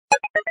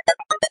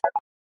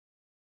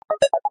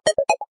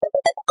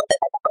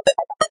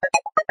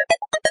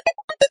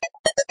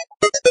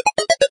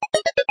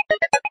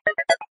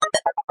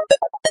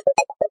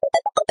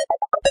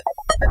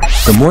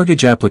The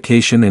mortgage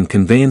application and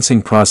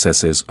conveyancing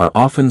processes are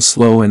often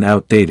slow and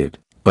outdated,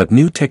 but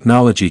new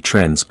technology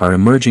trends are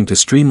emerging to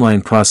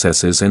streamline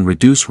processes and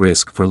reduce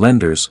risk for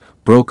lenders,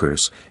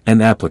 brokers,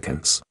 and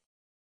applicants.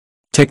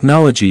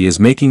 Technology is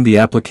making the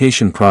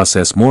application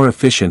process more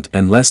efficient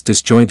and less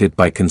disjointed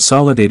by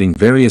consolidating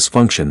various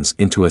functions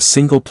into a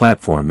single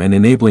platform and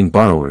enabling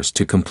borrowers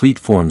to complete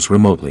forms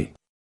remotely.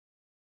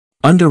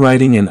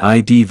 Underwriting and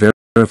ID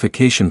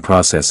verification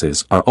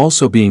processes are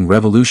also being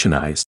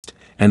revolutionized,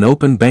 and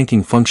open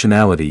banking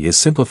functionality is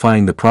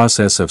simplifying the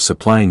process of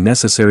supplying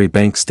necessary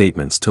bank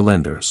statements to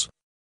lenders.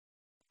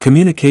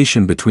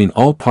 Communication between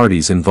all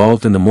parties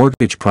involved in the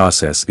mortgage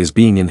process is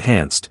being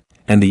enhanced,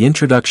 and the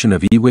introduction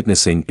of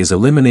e-witnessing is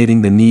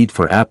eliminating the need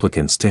for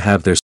applicants to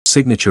have their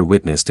signature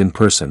witnessed in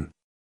person.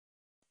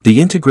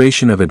 The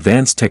integration of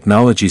advanced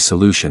technology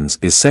solutions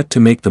is set to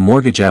make the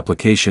mortgage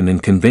application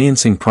and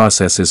conveyancing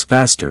processes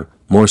faster,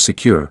 more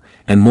secure,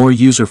 and more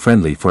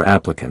user-friendly for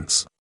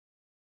applicants.